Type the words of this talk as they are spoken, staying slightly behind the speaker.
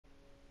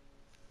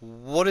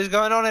What is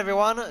going on,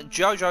 everyone?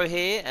 Jojo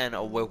here, and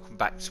welcome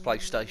back to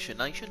PlayStation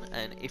Nation.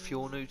 And if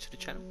you're new to the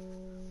channel,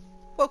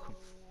 welcome.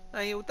 How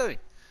you all doing?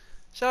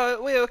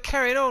 So we are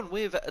carrying on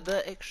with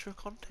the extra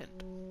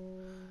content,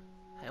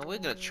 and we're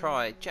going to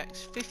try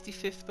Jack's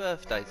 55th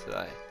birthday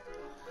today.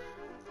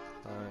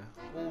 So,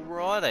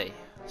 alrighty,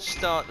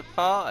 start the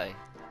party.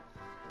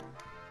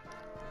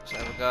 Let's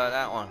have a go at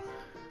that one.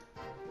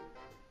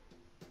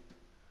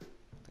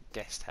 The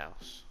guest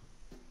house.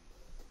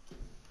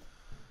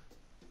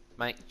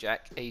 Make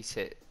Jack eat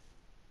it.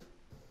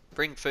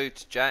 Bring food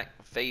to Jack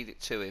and feed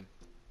it to him.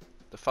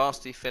 The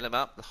faster you fill him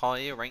up, the higher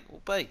your rank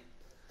will be.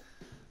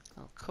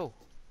 Oh, cool.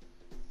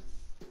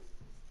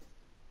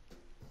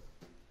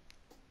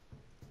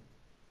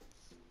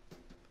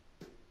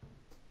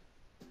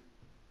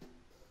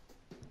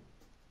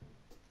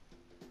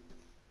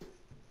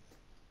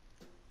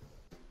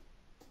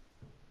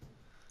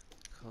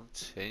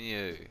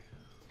 Continue.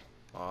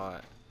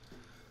 Alright.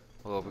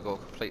 Well, we've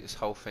got to complete this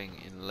whole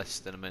thing in less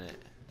than a minute.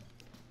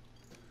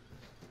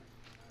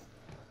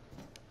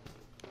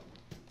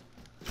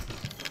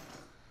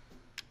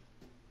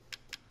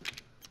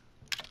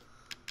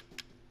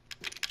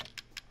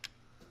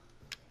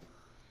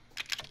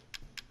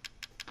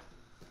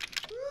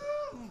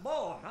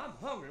 Boy, I'm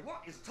hungry.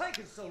 What is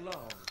taking so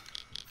long?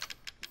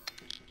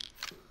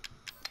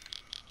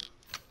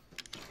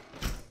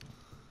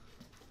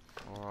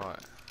 Alright.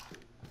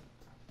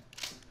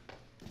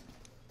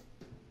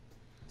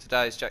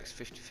 Today is Jack's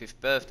 55th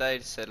birthday.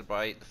 To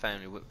celebrate, the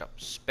family whipped up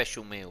a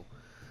special meal.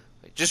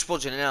 It just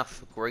wasn't enough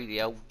for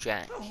greedy old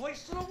Jack. I'm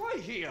wasting away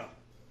here.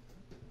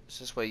 This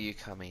is where you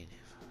come in.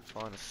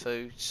 Find the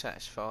food,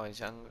 satisfy his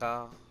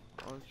hunger.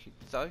 Okie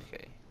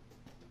dokie.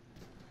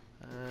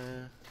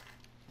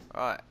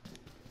 Right.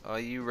 Are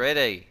you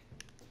ready?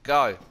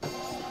 Go.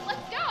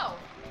 Let's go.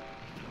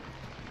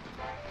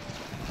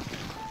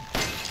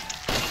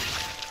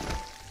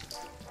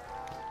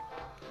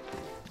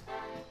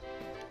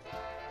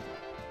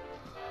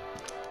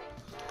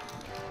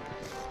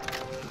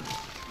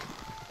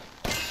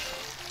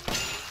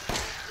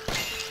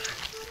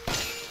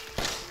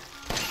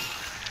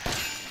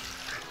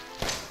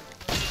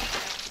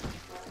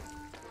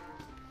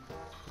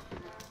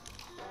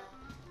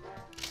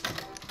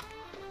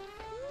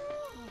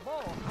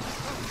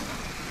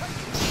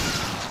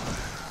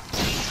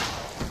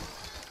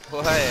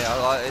 Well, hey, I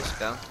like this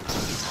gun.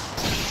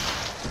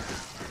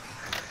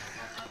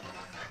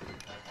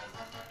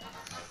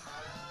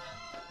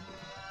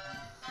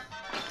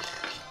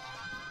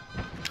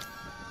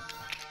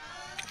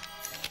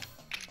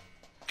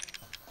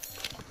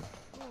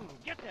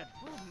 Get that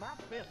food in my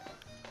belly.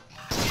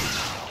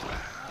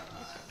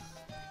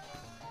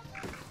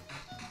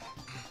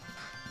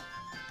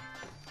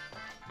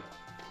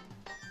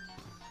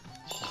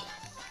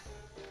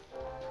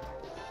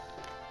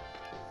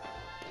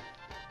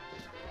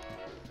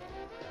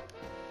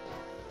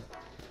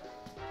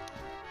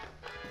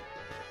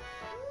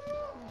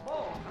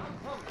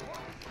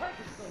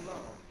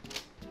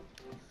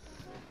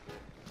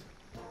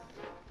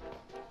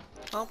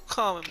 I'm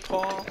coming,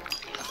 Paul.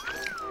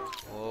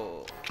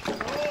 Whoa.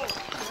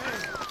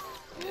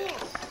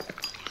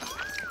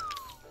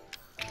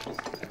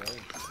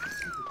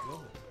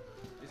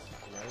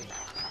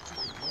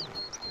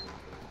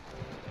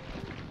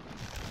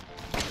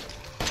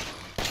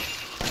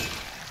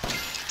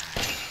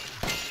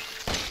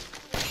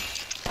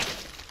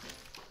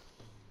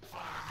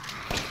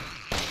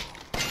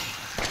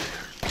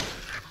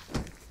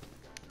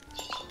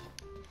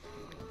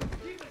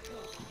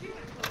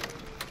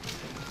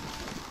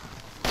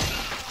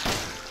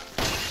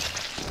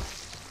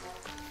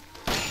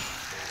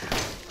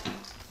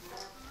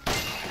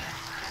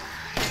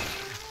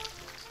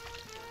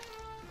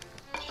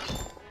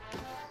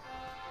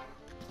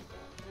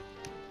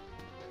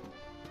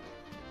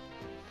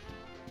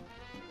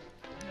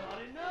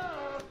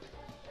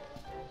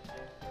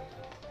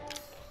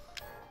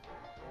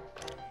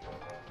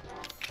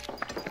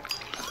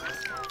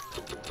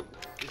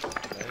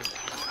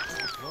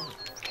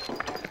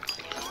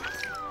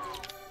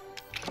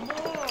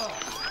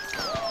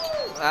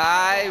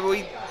 Aye,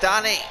 we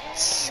done it!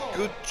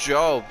 Good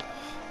job.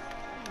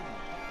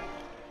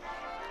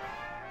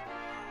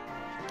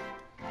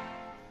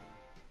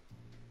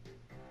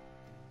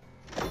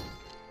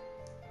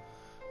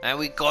 And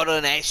we got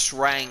an S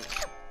rank.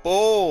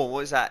 Boom!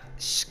 What is that?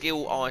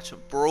 Skill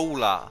item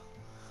brawler.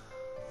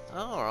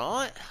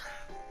 Alright.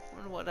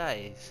 Wonder what that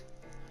is.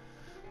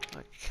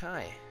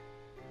 Okay.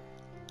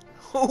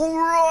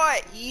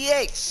 Alright,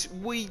 yes,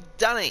 we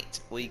done it.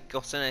 We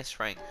got an S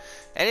rank.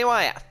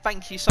 Anyway,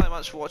 thank you so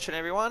much for watching,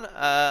 everyone.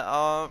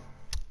 I'll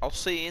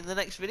see you in the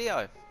next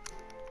video.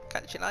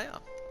 Catch you later.